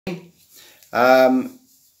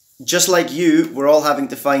Just like you, we're all having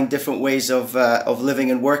to find different ways of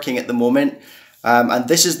living and working at the moment. And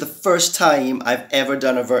this is the first time I've ever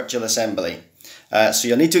done a virtual assembly. So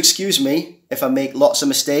you'll need to excuse me if I make lots of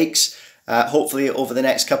mistakes. Hopefully over the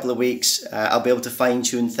next couple of weeks, I'll be able to fine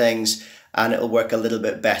tune things and it'll work a little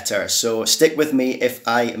bit better. So stick with me if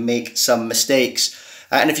I make some mistakes.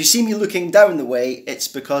 And if you see me looking down the way, it's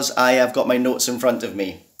because I have got my notes in front of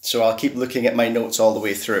me. So I'll keep looking at my notes all the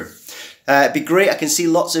way through. It'd be great. I can see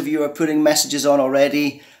lots of you are putting messages on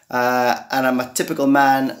already. And I'm a typical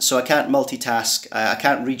man, so I can't multitask. I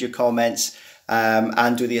can't read your comments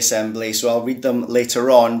and do the assembly. So I'll read them later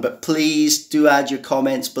on. But please do add your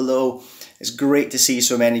comments below. It's great to see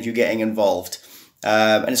so many of you getting involved.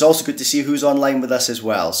 And it's also good to see who's online with us as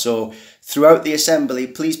well. So throughout the assembly,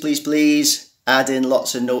 please, please, please add in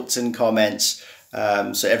lots of notes and comments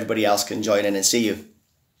so everybody else can join in and see you.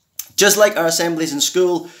 Just like our assemblies in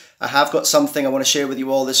school, I have got something I want to share with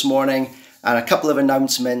you all this morning and a couple of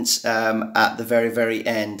announcements at the very, very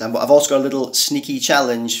end. And I've also got a little sneaky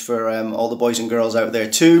challenge for all the boys and girls out there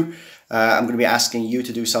too. I'm going to be asking you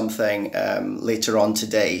to do something later on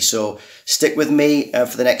today. So stick with me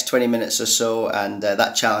for the next 20 minutes or so, and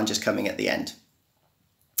that challenge is coming at the end.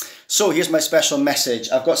 So here's my special message.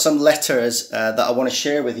 I've got some letters that I want to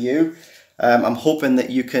share with you. I'm hoping that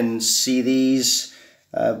you can see these.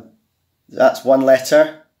 That's one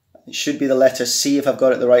letter. It should be the letter C if I've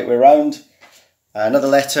got it the right way around. Another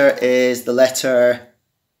letter is the letter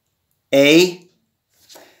A.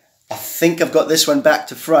 I think I've got this one back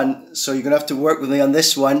to front, so you're going to have to work with me on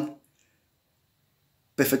this one.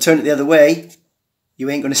 But if I turn it the other way, you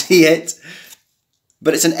ain't going to see it.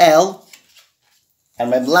 But it's an L. And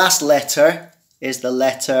my last letter is the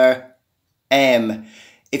letter M.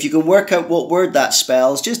 If you can work out what word that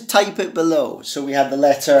spells, just type it below. So we have the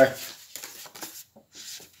letter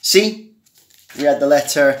C, we had the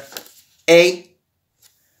letter A,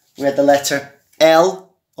 we had the letter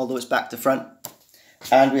L, although it's back to front,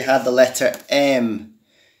 and we had the letter M.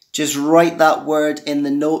 Just write that word in the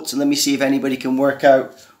notes and let me see if anybody can work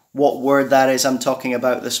out what word that is I'm talking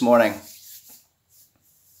about this morning.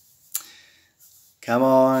 Come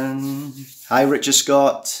on. Hi, Richard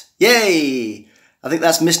Scott. Yay! I think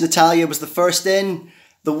that's Miss Natalia was the first in.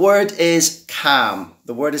 The word is calm.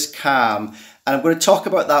 The word is calm. And I'm going to talk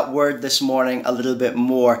about that word this morning a little bit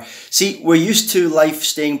more. See, we're used to life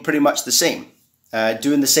staying pretty much the same.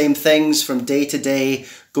 Doing the same things from day to day,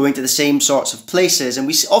 going to the same sorts of places. And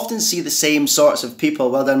we often see the same sorts of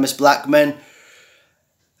people. Well done, Miss Blackman.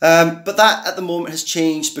 But that at the moment has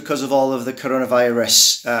changed because of all of the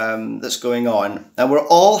coronavirus that's going on. And we're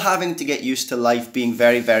all having to get used to life being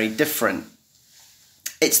very, very different.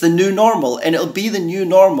 It's the new normal, and it'll be the new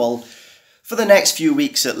normal for the next few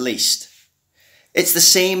weeks at least. It's the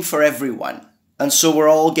same for everyone, and so we're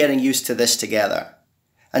all getting used to this together.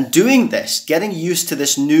 And doing this, getting used to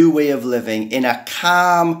this new way of living in a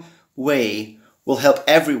calm way will help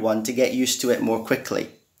everyone to get used to it more quickly.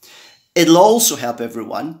 It'll also help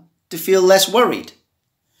everyone to feel less worried.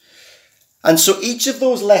 And so each of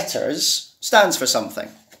those letters stands for something.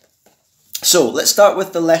 So let's start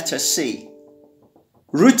with the letter C.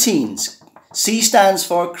 Routines. C stands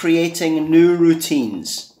for creating new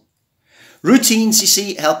routines. Routines, you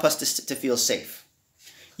see, help us to feel safe.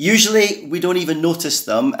 Usually we don't even notice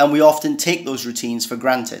them and we often take those routines for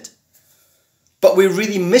granted. But we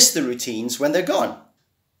really miss the routines when they're gone.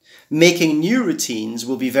 Making new routines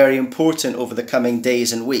will be very important over the coming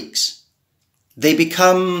days and weeks. They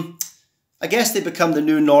become the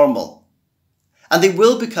new normal. And they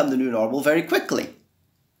will become the new normal very quickly.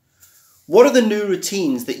 What are the new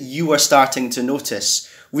routines that you are starting to notice?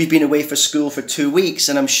 We've been away for school for 2 weeks,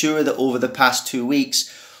 and I'm sure that over the past 2 weeks,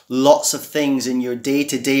 lots of things in your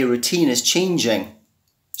day-to-day routine is changing.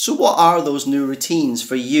 So what are those new routines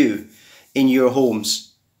for you in your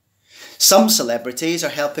homes? Some celebrities are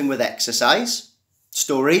helping with exercise,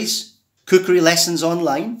 stories, cookery lessons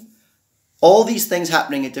online. All these things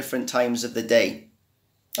happening at different times of the day.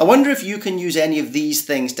 I wonder if you can use any of these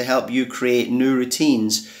things to help you create new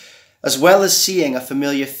routines, as well as seeing a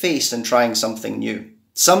familiar face and trying something new.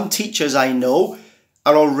 Some teachers I know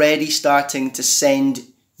are already starting to send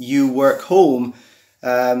you work home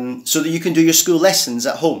so that you can do your school lessons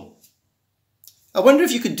at home. I wonder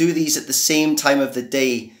if you could do these at the same time of the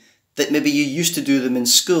day that maybe you used to do them in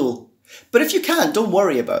school. But if you can't, don't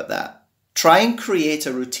worry about that. Try and create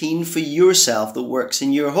a routine for yourself that works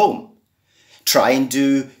in your home. Try and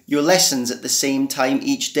do your lessons at the same time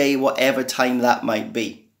each day, whatever time that might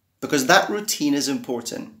be. Because that routine is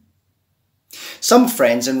important. Some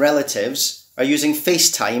friends and relatives are using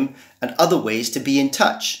FaceTime and other ways to be in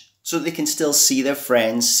touch. so that they can still see their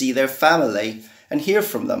friends, see their family, and hear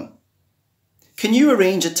from them? Can you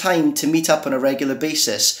arrange a time to meet up on a regular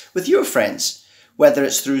basis with your friends, whether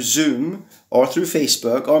it's through Zoom or through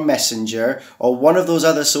Facebook or Messenger or one of those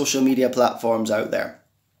other social media platforms out there?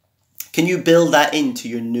 Can you build that into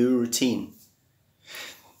your new routine?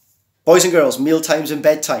 Boys and girls, meal times and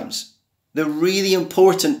bedtimes. They're a really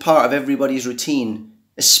important part of everybody's routine,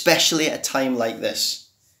 especially at a time like this.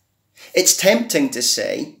 It's tempting to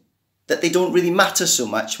say that they don't really matter so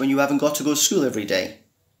much when you haven't got to go to school every day.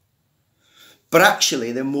 But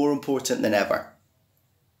actually, they're more important than ever.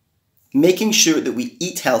 Making sure that we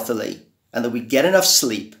eat healthily and that we get enough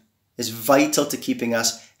sleep is vital to keeping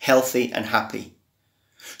us healthy and happy.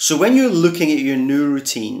 So when you're looking at your new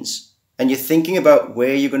routines and you're thinking about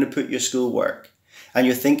where you're going to put your schoolwork and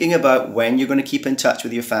you're thinking about when you're going to keep in touch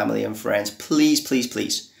with your family and friends, please, please,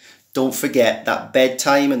 please don't forget that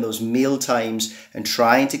bedtime and those meal times and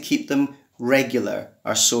trying to keep them regular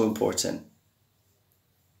are so important.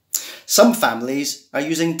 Some families are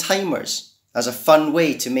using timers as a fun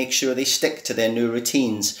way to make sure they stick to their new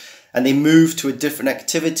routines and they move to a different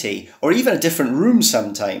activity or even a different room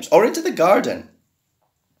sometimes or into the garden.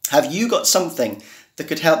 Have you got something that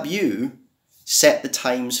could help you set the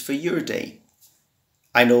times for your day?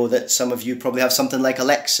 I know that some of you probably have something like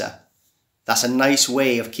Alexa. That's a nice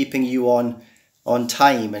way of keeping you on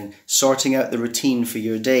time and sorting out the routine for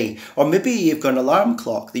your day. Or maybe you've got an alarm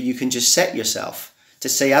clock that you can just set yourself to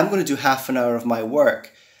say, I'm going to do half an hour of my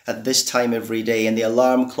work at this time every day, and the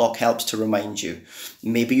alarm clock helps to remind you.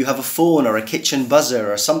 Maybe you have a phone or a kitchen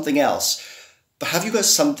buzzer or something else, but have you got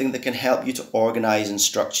something that can help you to organize and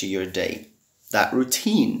structure your day? That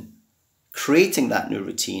routine, creating that new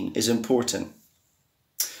routine is important.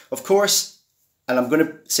 Of course, and I'm going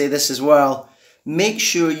to say this as well, make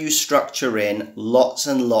sure you structure in lots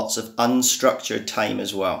and lots of unstructured time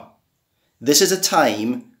as well. This is a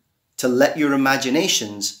time to let your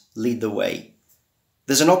imaginations lead the way.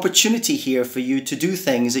 There's an opportunity here for you to do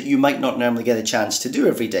things that you might not normally get a chance to do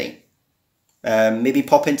every day. Maybe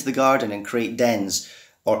pop into the garden and create dens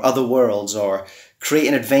or other worlds or create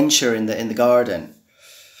an adventure in the garden.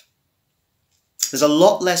 There's a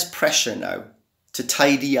lot less pressure now to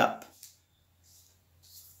tidy up.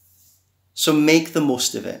 So make the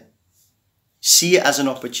most of it. See it as an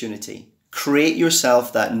opportunity. Create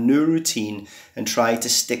yourself that new routine and try to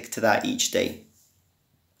stick to that each day.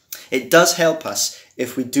 It does help us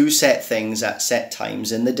if we do set things at set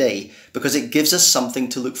times in the day because it gives us something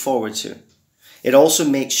to look forward to. It also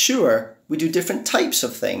makes sure we do different types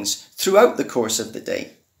of things throughout the course of the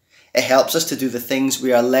day. It helps us to do the things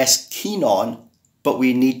we are less keen on, but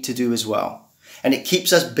we need to do as well. And it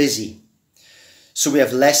keeps us busy, so we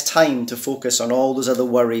have less time to focus on all those other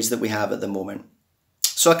worries that we have at the moment.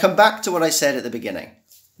 So I come back to what I said at the beginning.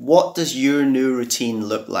 What does your new routine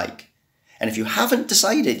look like? And if you haven't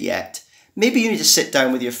decided yet, maybe you need to sit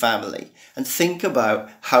down with your family and think about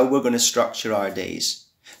how we're going to structure our days.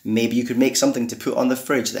 Maybe you could make something to put on the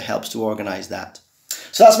fridge that helps to organise that.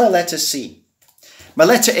 So that's my letter C. My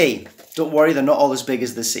letter A, don't worry, they're not all as big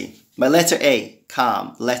as the C. My letter A,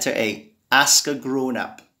 calm. Letter A, ask a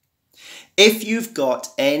grown-up. If you've got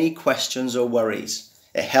any questions or worries,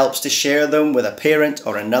 it helps to share them with a parent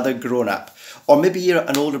or another grown-up, or maybe you're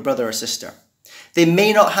an older brother or sister. They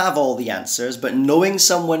may not have all the answers, but knowing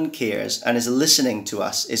someone cares and is listening to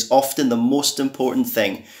us is often the most important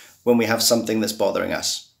thing when we have something that's bothering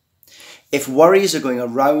us. If worries are going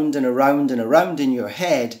around and around and around in your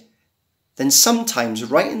head, then sometimes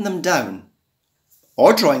writing them down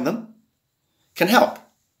or drawing them can help.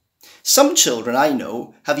 Some children I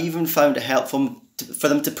know have even found it helpful for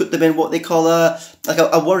them to put them in what they call a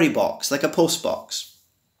worry box, like a post box.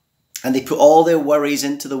 And they put all their worries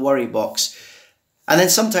into the worry box, and then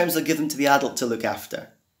sometimes they'll give them to the adult to look after.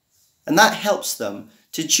 And that helps them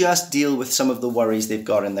to just deal with some of the worries they've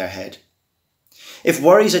got in their head. If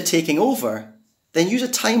worries are taking over, then use a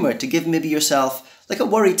timer to give maybe yourself like a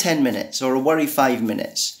worry 10 minutes or a worry 5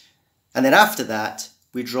 minutes. And then after that,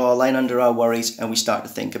 we draw a line under our worries and we start to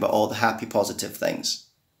think about all the happy, positive things.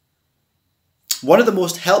 One of the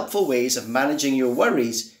most helpful ways of managing your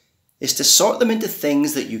worries is to sort them into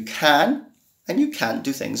things that you can and you can't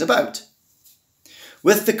do things about.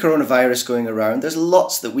 With the coronavirus going around, there's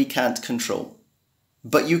lots that we can't control.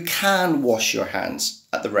 But you can wash your hands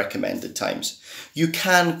at the recommended times. You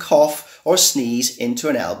can cough or sneeze into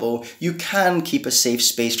an elbow. You can keep a safe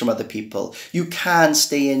space from other people. You can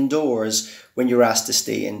stay indoors when you're asked to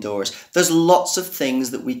stay indoors. There's lots of things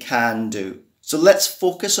that we can do. So let's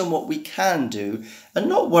focus on what we can do and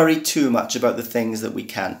not worry too much about the things that we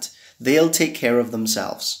can't. They'll take care of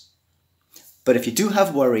themselves. But if you do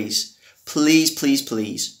have worries, please, please,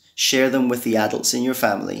 please share them with the adults in your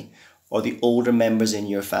family or the older members in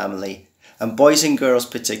your family. And boys and girls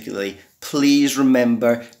particularly, please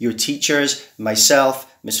remember your teachers,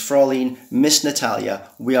 myself, Miss Fraulein, Miss Natalia,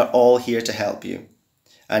 we are all here to help you.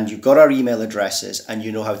 And you've got our email addresses and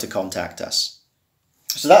you know how to contact us.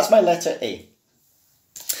 So that's my letter A.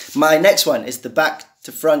 My next one is the back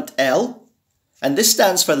to front L, and this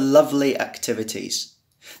stands for lovely activities.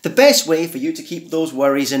 The best way for you to keep those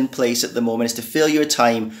worries in place at the moment is to fill your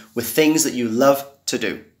time with things that you love to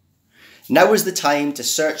do. Now is the time to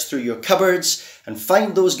search through your cupboards and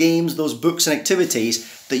find those games, those books and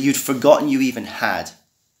activities that you'd forgotten you even had.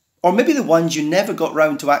 Or maybe the ones you never got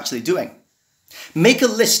round to actually doing. Make a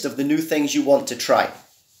list of the new things you want to try.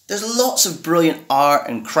 There's lots of brilliant art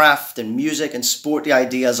and craft and music and sporty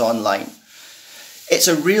ideas online. It's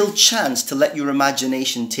a real chance to let your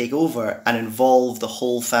imagination take over and involve the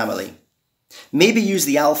whole family. Maybe use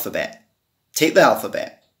the alphabet. Take the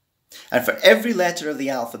alphabet. And for every letter of the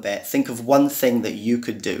alphabet, think of one thing that you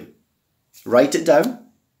could do. Write it down,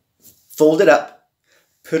 fold it up,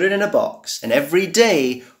 put it in a box, and every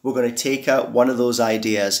day we're going to take out one of those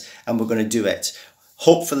ideas and we're going to do it.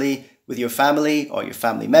 Hopefully with your family or your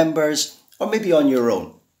family members, or maybe on your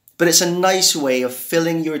own. But it's a nice way of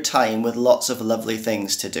filling your time with lots of lovely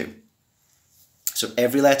things to do. So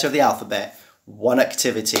every letter of the alphabet, one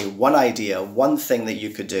activity, one idea, one thing that you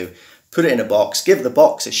could do. Put it in a box, give the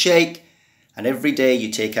box a shake, and every day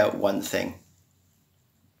you take out one thing.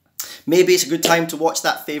 Maybe it's a good time to watch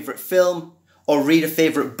that favourite film or read a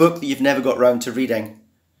favourite book that you've never got round to reading.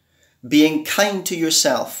 Being kind to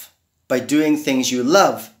yourself by doing things you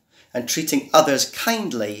love and treating others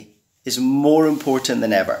kindly is more important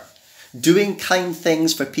than ever. Doing kind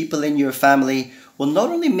things for people in your family will not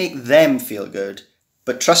only make them feel good,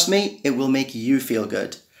 but trust me, it will make you feel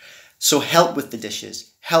good. So help with the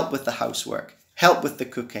dishes, help with the housework, help with the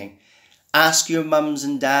cooking. Ask your mums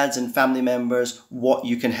and dads and family members what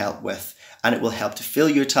you can help with, and it will help to fill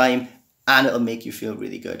your time and it'll make you feel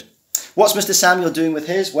really good. What's Mr. Samuel doing with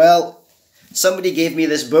his? Well, somebody gave me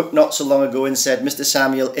this book not so long ago and said, Mr.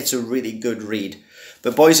 Samuel, it's a really good read.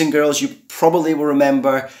 But boys and girls, you probably will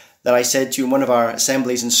remember that I said to you in one of our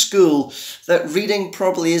assemblies in school that reading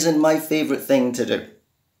probably isn't my favourite thing to do.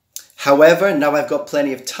 However, now I've got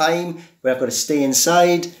plenty of time where I've got to stay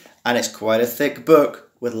inside and it's quite a thick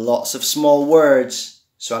book with lots of small words.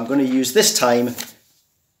 So I'm going to use this time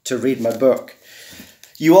to read my book.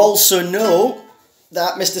 You also know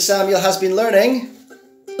that Mr. Samuel has been learning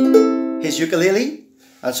his ukulele.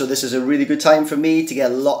 And so this is a really good time for me to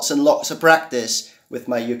get lots and lots of practice with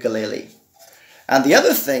my ukulele. And the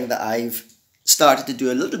other thing that I've started to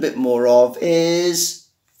do a little bit more of is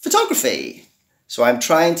photography. So I'm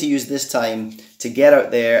trying to use this time to get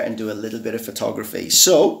out there and do a little bit of photography.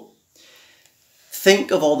 So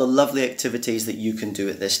think of all the lovely activities that you can do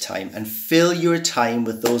at this time and fill your time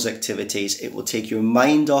with those activities. It will take your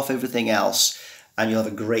mind off everything else and you'll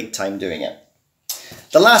have a great time doing it.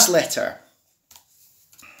 The last letter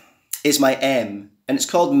is my M, and it's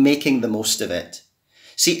called making the most of it.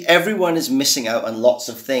 See, everyone is missing out on lots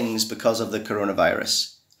of things because of the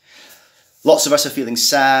coronavirus. Lots of us are feeling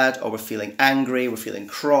sad, or we're feeling angry, we're feeling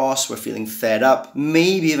cross, we're feeling fed up,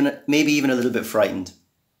 maybe even a little bit frightened.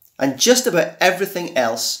 And just about everything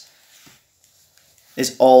else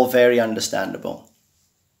is all very understandable.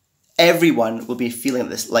 Everyone will be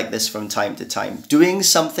feeling like this from time to time. Doing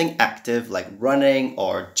something active like running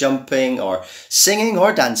or jumping or singing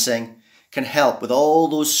or dancing can help with all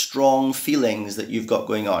those strong feelings that you've got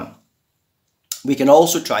going on. We can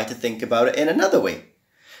also try to think about it in another way.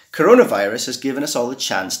 Coronavirus has given us all a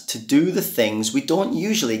chance to do the things we don't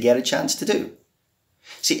usually get a chance to do.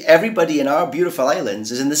 See, everybody in our beautiful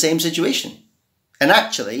islands is in the same situation. And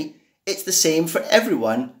actually, it's the same for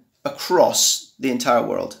everyone across the entire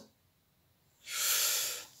world.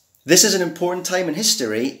 This is an important time in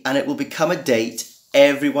history and it will become a date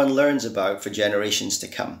everyone learns about for generations to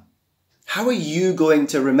come. How are you going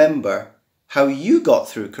to remember how you got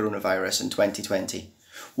through coronavirus in 2020?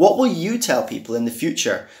 What will you tell people in the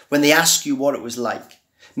future when they ask you what it was like?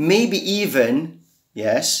 Maybe even,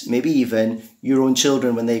 yes, maybe even your own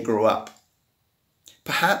children when they grow up.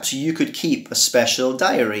 Perhaps you could keep a special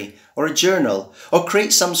diary or a journal or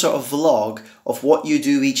create some sort of vlog of what you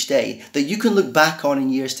do each day that you can look back on in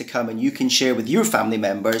years to come and you can share with your family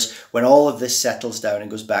members when all of this settles down and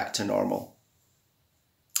goes back to normal.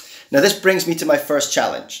 Now this brings me to my first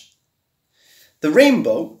challenge. The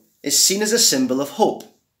rainbow is seen as a symbol of hope,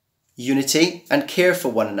 unity and care for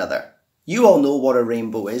one another. You all know what a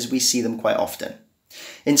rainbow is, we see them quite often.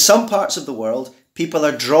 In some parts of the world, people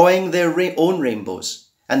are drawing their own rainbows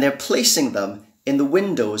and they're placing them in the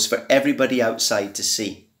windows for everybody outside to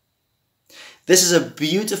see. This is a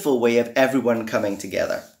beautiful way of everyone coming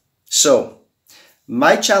together. So,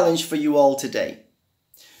 my challenge for you all today,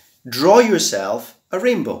 draw yourself a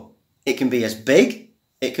rainbow. It can be as big,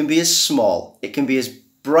 it can be as small, it can be as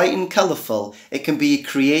bright and colourful, it can be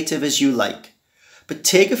creative as you like. But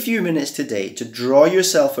take a few minutes today to draw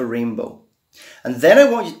yourself a rainbow. And then I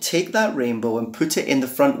want you to take that rainbow and put it in the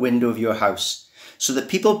front window of your house so that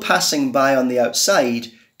people passing by on the outside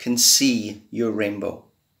can see your rainbow.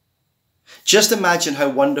 Just imagine how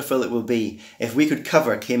wonderful it will be if we could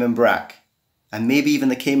cover Cayman Brac and maybe even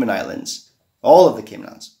the Cayman Islands, all of the Cayman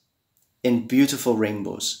Islands, in beautiful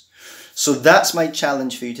rainbows. So that's my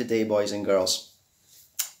challenge for you today, boys and girls.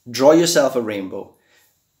 Draw yourself a rainbow.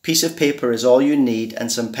 Piece of paper is all you need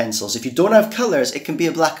and some pencils. If you don't have colours, it can be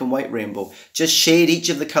a black and white rainbow. Just shade each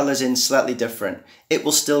of the colours in slightly different. It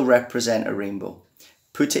will still represent a rainbow.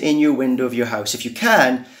 Put it in your window of your house. If you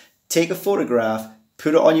can, take a photograph,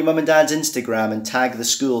 put it on your mum and dad's Instagram and tag the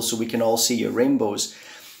school so we can all see your rainbows.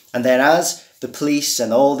 And then as the police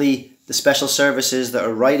and all the special services that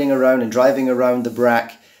are riding around and driving around the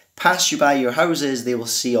Brac pass you by your houses, they will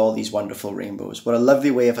see all these wonderful rainbows. What a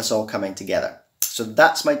lovely way of us all coming together. So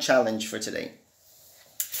that's my challenge for today.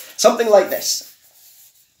 Something like this.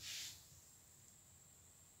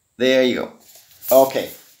 There you go.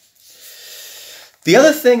 Okay. The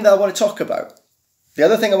other thing that I want to talk about,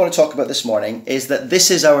 this morning is that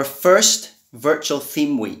this is our first virtual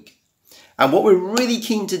theme week. And what we're really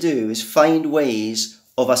keen to do is find ways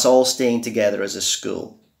of us all staying together as a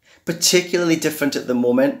school. Particularly different at the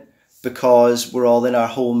moment because we're all in our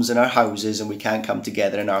homes and our houses and we can't come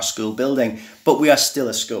together in our school building, but we are still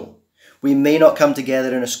a school. We may not come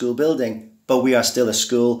together in a school building, but we are still a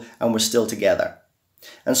school and we're still together.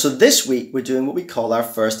 And so this week we're doing what we call our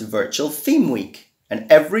first virtual theme week.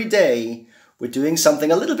 And every day we're doing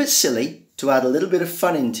something a little bit silly to add a little bit of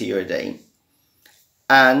fun into your day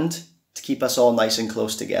and to keep us all nice and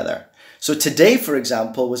close together. So today, for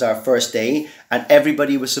example, was our first day and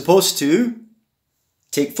everybody was supposed to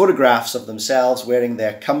take photographs of themselves wearing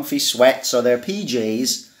their comfy sweats or their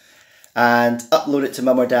PJs and upload it to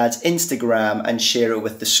mum or dad's Instagram and share it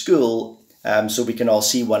with the school so we can all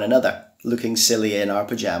see one another looking silly in our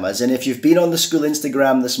pajamas. And if you've been on the school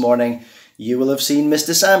Instagram this morning, you will have seen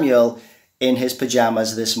Mr. Samuel in his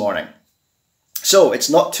pajamas this morning. So it's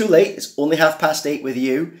not too late. It's only 8:30 with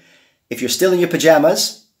you. If you're still in your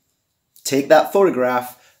pajamas, take that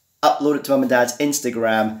photograph, upload it to mum and dad's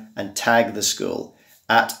Instagram and tag the school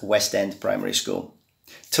at West End Primary School.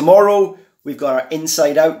 Tomorrow, we've got our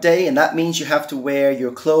inside out day, and that means you have to wear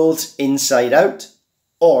your clothes inside out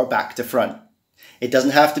or back to front. It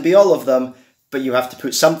doesn't have to be all of them, but you have to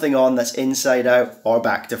put something on that's inside out or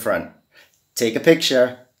back to front. Take a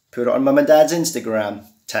picture, put it on mum and dad's Instagram,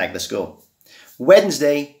 tag the school.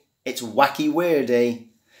 Wednesday, it's wacky wear day.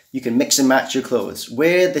 You can mix and match your clothes.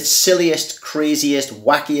 Wear the silliest, craziest,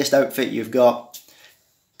 wackiest outfit you've got.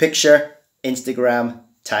 Picture, Instagram,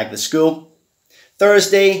 tag the school.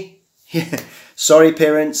 Thursday, sorry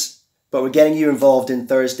parents, but we're getting you involved in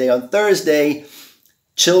Thursday. On Thursday,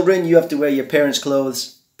 children, you have to wear your parents'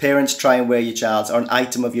 clothes. Parents, try and wear your child's or an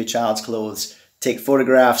item of your child's clothes. Take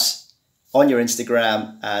photographs on your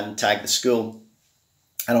Instagram and tag the school.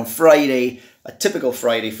 And on Friday, a typical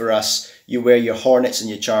Friday for us, you wear your Hornets and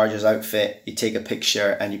your Chargers outfit, you take a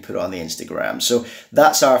picture and you put it on the Instagram. So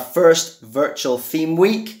that's our first virtual theme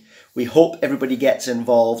week. We hope everybody gets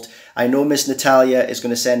involved. I know Miss Natalia is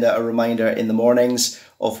going to send out a reminder in the mornings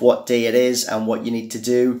of what day it is and what you need to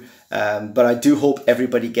do. But I do hope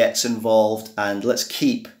everybody gets involved and let's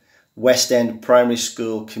keep West End Primary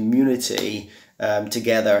School community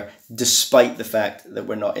together despite the fact that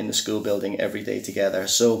we're not in the school building every day together.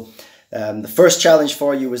 So the first challenge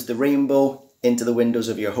for you was the rainbow into the windows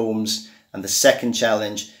of your homes. And the second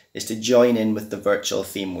challenge is to join in with the virtual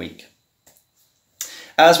theme week.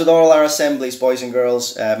 As with all our assemblies, boys and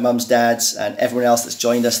girls, mums, dads, and everyone else that's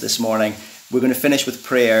joined us this morning, we're going to finish with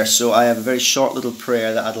prayer. So I have a very short little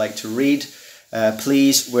prayer that I'd like to read.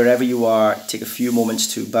 Please, wherever you are, take a few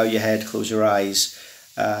moments to bow your head, close your eyes,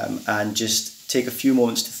 and just take a few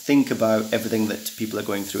moments to think about everything that people are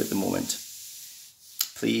going through at the moment.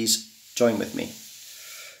 Please join with me.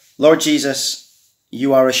 Lord Jesus,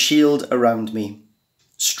 you are a shield around me,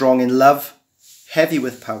 strong in love, heavy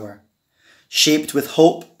with power, shaped with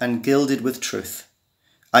hope and gilded with truth.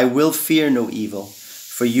 I will fear no evil,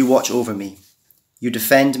 for you watch over me. You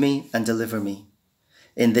defend me and deliver me.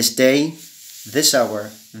 In this day, this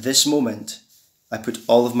hour, this moment, I put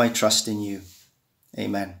all of my trust in you.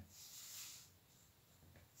 Amen.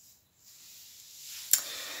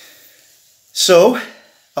 So,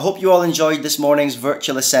 I hope you all enjoyed this morning's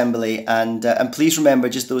virtual assembly, and please remember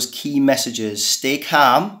just those key messages. Stay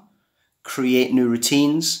calm, create new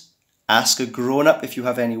routines, ask a grown-up if you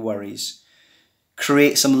have any worries,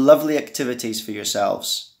 create some lovely activities for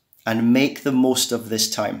yourselves, and make the most of this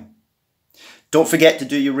time. Don't forget to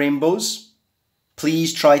do your rainbows.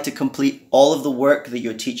 Please try to complete all of the work that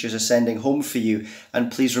your teachers are sending home for you,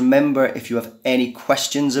 and please remember, if you have any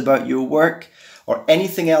questions about your work or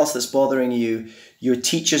anything else that's bothering you, your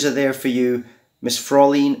teachers are there for you. Miss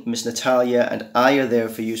Fraulein, Miss Natalia, and I are there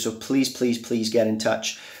for you, so please, please, please get in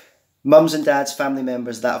touch. Mums and dads, family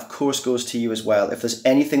members, that of course goes to you as well. If there's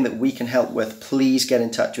anything that we can help with, please get in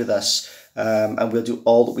touch with us, and we'll do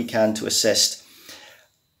all that we can to assist.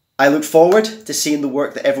 I look forward to seeing the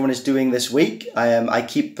work that everyone is doing this week. I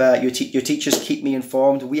keep your teachers keep me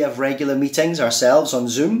informed. We have regular meetings ourselves on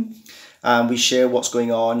Zoom. We share what's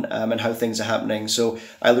going on and how things are happening. So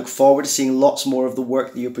I look forward to seeing lots more of the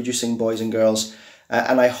work that you're producing, boys and girls.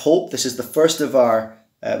 And I hope this is the first of our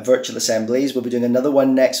virtual assemblies. We'll be doing another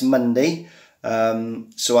one next Monday.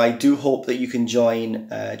 So I do hope that you can join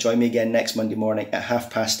me again next Monday morning at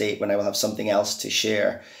 8:30 when I will have something else to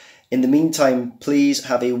share. In the meantime, please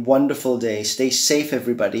have a wonderful day. Stay safe,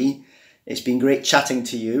 everybody. It's been great chatting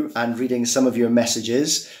to you and reading some of your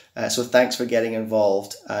messages. So thanks for getting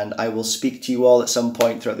involved. And I will speak to you all at some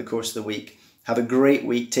point throughout the course of the week. Have a great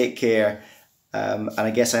week. Take care. And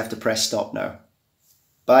I guess I have to press stop now.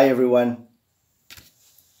 Bye, everyone.